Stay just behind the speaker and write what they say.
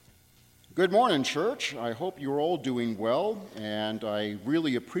Good morning, church. I hope you're all doing well, and I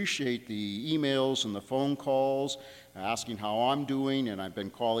really appreciate the emails and the phone calls asking how I'm doing, and I've been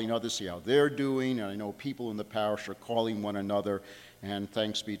calling others to see how they're doing, and I know people in the parish are calling one another, and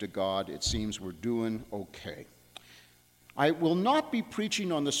thanks be to God, it seems we're doing okay. I will not be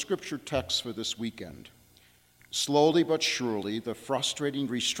preaching on the scripture text for this weekend. Slowly but surely, the frustrating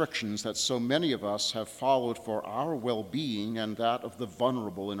restrictions that so many of us have followed for our well-being and that of the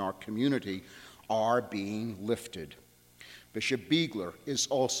vulnerable in our community are being lifted. Bishop Biegler is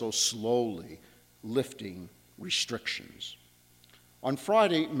also slowly lifting restrictions. On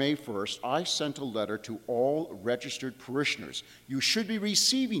Friday, May 1st, I sent a letter to all registered parishioners. You should be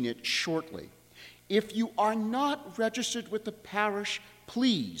receiving it shortly. If you are not registered with the parish,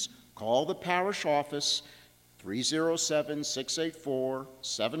 please call the parish office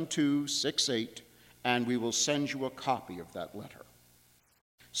 307-684-7268, and we will send you a copy of that letter.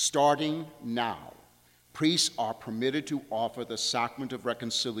 Starting now, priests are permitted to offer the sacrament of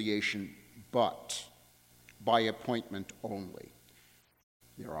reconciliation, but by appointment only.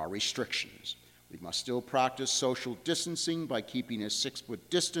 There are restrictions. We must still practice social distancing by keeping a 6-foot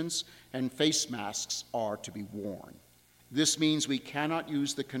distance, and face masks are to be worn. This means we cannot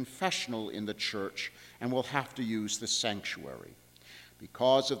use the confessional in the church and will have to use the sanctuary.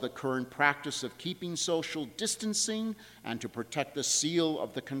 Because of the current practice of keeping social distancing and to protect the seal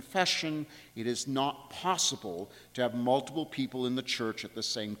of the confession, it is not possible to have multiple people in the church at the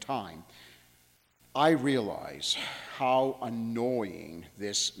same time. I realize how annoying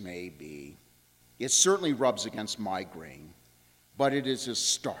this may be. It certainly rubs against my grain, but it is a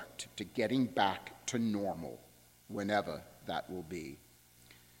start to getting back to normal, whenever that will be.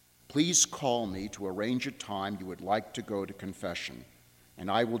 Please call me to arrange a time you would like to go to confession, and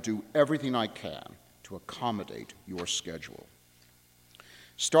I will do everything I can to accommodate your schedule.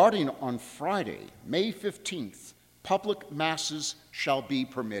 Starting on Friday, May 15th, public masses shall be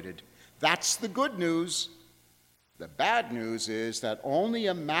permitted. That's the good news. The bad news is that only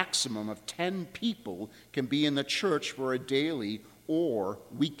a maximum of 10 people can be in the church for a daily or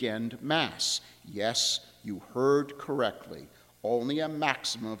weekend mass. Yes, you heard correctly. Only a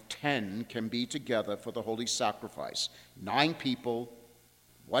maximum of 10 can be together for the Holy Sacrifice. 9 people,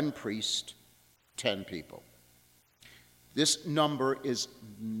 1 priest, 10 people. This number is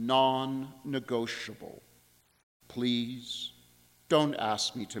non-negotiable. Please don't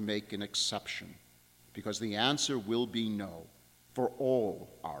ask me to make an exception, because the answer will be no, for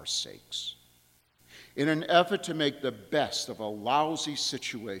all our sakes. In an effort to make the best of a lousy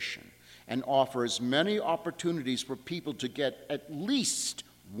situation and offer as many opportunities for people to get at least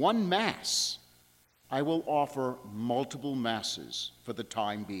one Mass, I will offer multiple Masses for the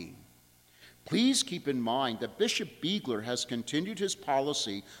time being. Please keep in mind that Bishop Biegler has continued his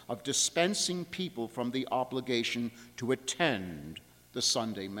policy of dispensing people from the obligation to attend the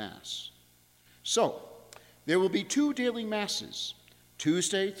Sunday Mass. So, there will be 2 daily Masses,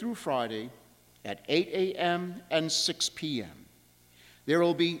 Tuesday through Friday, at 8 a.m. and 6 p.m. There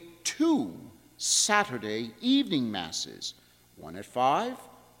will be 2 Saturday evening Masses, one at 5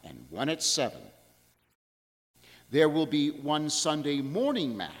 and one at 7. There will be 1 Sunday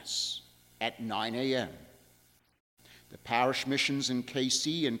morning Mass at 9 a.m. The parish missions in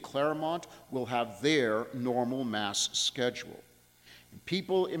KC and Claremont will have their normal Mass schedule.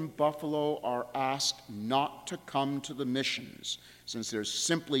 People in Buffalo are asked not to come to the missions, since there's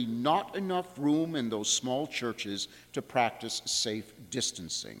simply not enough room in those small churches to practice safe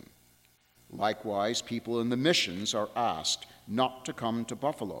distancing. Likewise, people in the missions are asked not to come to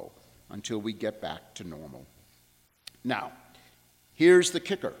Buffalo until we get back to normal. Now, here's the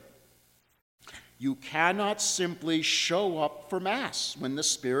kicker. You cannot simply show up for Mass when the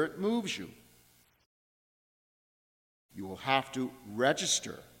Spirit moves you. You will have to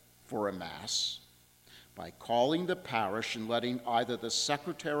register for a Mass by calling the parish and letting either the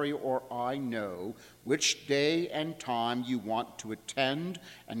secretary or I know which day and time you want to attend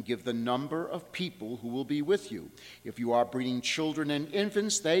and give the number of people who will be with you. If you are bringing children and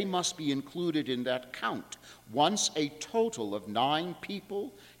infants, they must be included in that count. Once a total of 9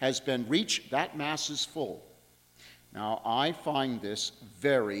 people has been reached, that Mass is full. Now, I find this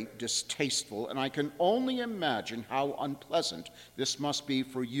very distasteful, and I can only imagine how unpleasant this must be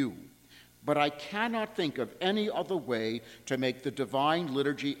for you. But I cannot think of any other way to make the Divine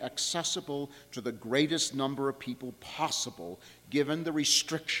Liturgy accessible to the greatest number of people possible, given the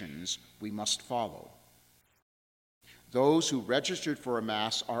restrictions we must follow. Those who registered for a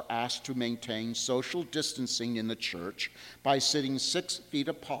Mass are asked to maintain social distancing in the church by sitting 6 feet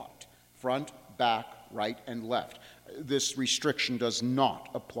apart, front, back, right, and left. This restriction does not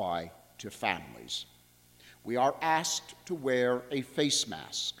apply to families. We are asked to wear a face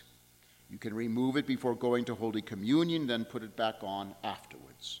mask. You can remove it before going to Holy Communion, then put it back on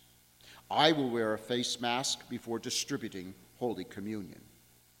afterwards. I will wear a face mask before distributing Holy Communion.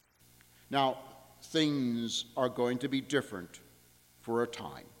 Now, things are going to be different for a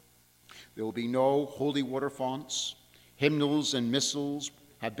time. There will be no holy water fonts. Hymnals and missals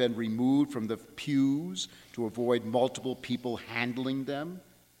have been removed from the pews to avoid multiple people handling them,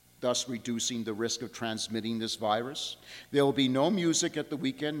 thus reducing the risk of transmitting this virus. There will be no music at the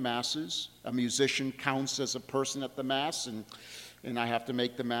weekend masses. A musician counts as a person at the mass, and I have to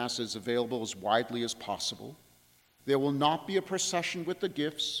make the mass as available as widely as possible. There will not be a procession with the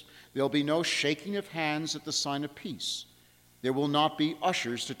gifts. There will be no shaking of hands at the sign of peace. There will not be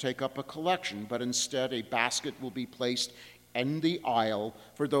ushers to take up a collection, but instead a basket will be placed in the aisle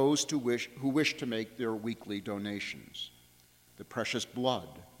for those who wish to make their weekly donations. The precious blood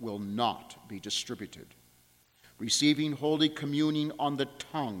will not be distributed. Receiving Holy Communion on the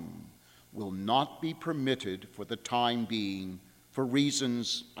tongue will not be permitted for the time being, for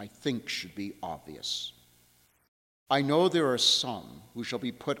reasons I think should be obvious. I know there are some who shall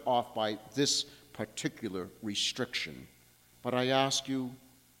be put off by this particular restriction, but I ask you,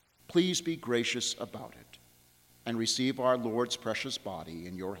 please be gracious about it and receive our Lord's precious body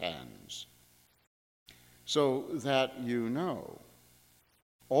in your hands. So that you know,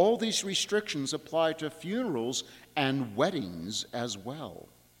 all these restrictions apply to funerals and weddings as well,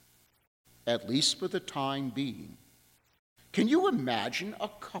 at least for the time being. Can you imagine a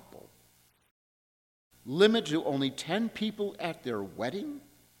couple limited to only 10 people at their wedding,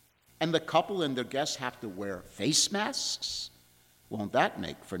 and the couple and their guests have to wear face masks? Won't that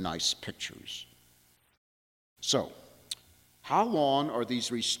make for nice pictures? So, how long are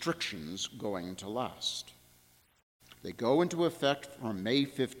these restrictions going to last? They go into effect from May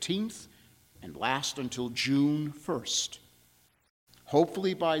 15th and last until June 1st.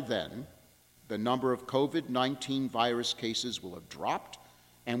 Hopefully by then, the number of COVID-19 virus cases will have dropped,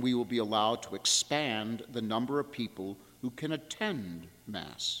 and we will be allowed to expand the number of people who can attend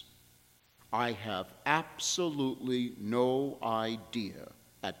Mass. I have absolutely no idea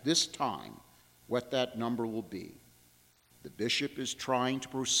at this time what that number will be. The bishop is trying to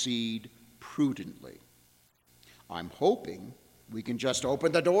proceed prudently. I'm hoping we can just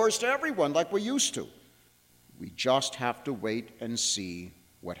open the doors to everyone like we used to. We just have to wait and see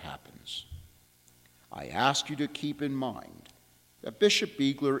what happens. I ask you to keep in mind that Bishop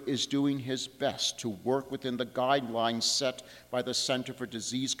Beegler is doing his best to work within the guidelines set by the Center for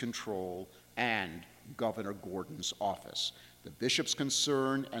Disease Control and Governor Gordon's office. The bishop's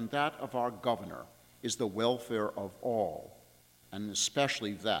concern and that of our governor is the welfare of all, and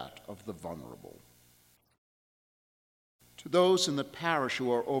especially that of the vulnerable. To those in the parish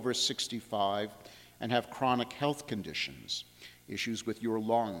who are over 65 and have chronic health conditions, issues with your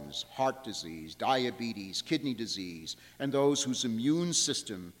lungs, heart disease, diabetes, kidney disease, and those whose immune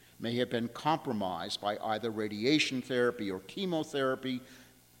system may have been compromised by either radiation therapy or chemotherapy,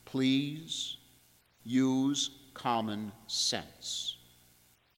 please use common sense.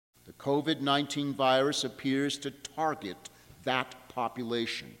 The COVID-19 virus appears to target that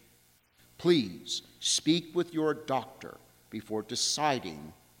population. Please speak with your doctor before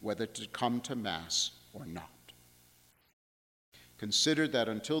deciding whether to come to Mass or not. Consider that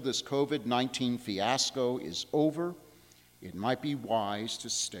until this COVID-19 fiasco is over, it might be wise to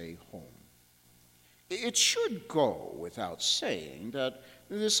stay home. It should go without saying that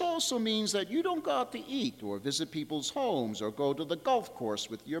this also means that you don't go out to eat or visit people's homes or go to the golf course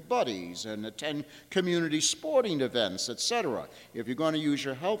with your buddies and attend community sporting events, etc. If you're going to use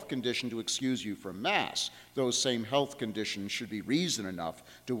your health condition to excuse you from Mass, those same health conditions should be reason enough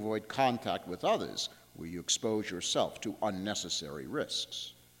to avoid contact with others where you expose yourself to unnecessary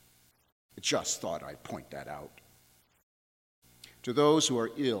risks. I just thought I'd point that out. To those who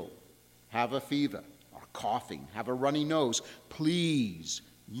are ill, have a fever, are coughing, have a runny nose, please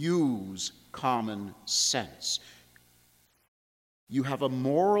use common sense. You have a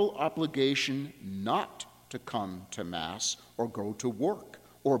moral obligation not to come to Mass or go to work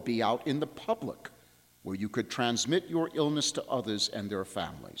or be out in the public where you could transmit your illness to others and their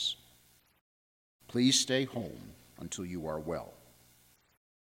families. Please stay home until you are well.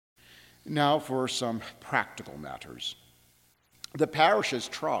 Now for some practical matters. The parish has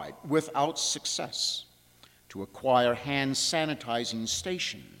tried, without success, to acquire hand sanitizing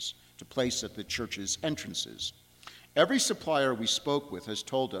stations to place at the church's entrances. Every supplier we spoke with has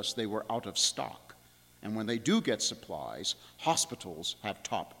told us they were out of stock, and when they do get supplies, hospitals have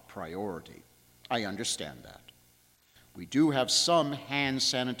top priority. I understand that. We do have some hand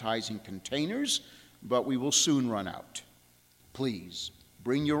sanitizing containers, but we will soon run out. Please,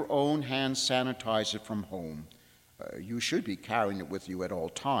 bring your own hand sanitizer from home. You should be carrying it with you at all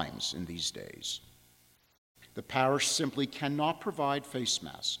times in these days. The parish simply cannot provide face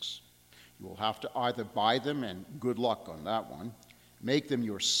masks. You will have to either buy them, and good luck on that one, make them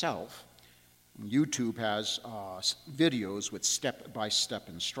yourself. YouTube has videos with step-by-step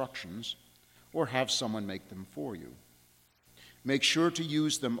instructions, or have someone make them for you. Make sure to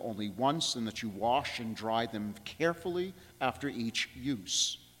use them only once and that you wash and dry them carefully after each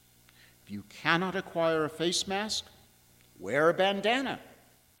use. If you cannot acquire a face mask, wear a bandana.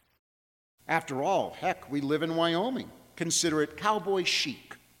 After all, heck, we live in Wyoming. Consider it cowboy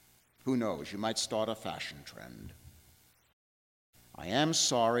chic. Who knows, you might start a fashion trend. I am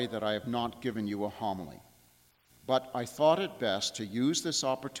sorry that I have not given you a homily, but I thought it best to use this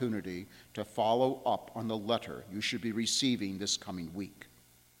opportunity to follow up on the letter you should be receiving this coming week.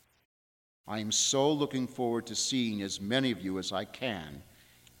 I am so looking forward to seeing as many of you as I can,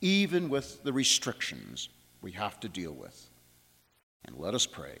 even with the restrictions we have to deal with. And let us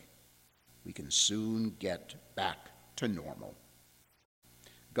pray we can soon get back to normal.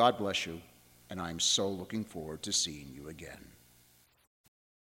 God bless you, and I'm so looking forward to seeing you again.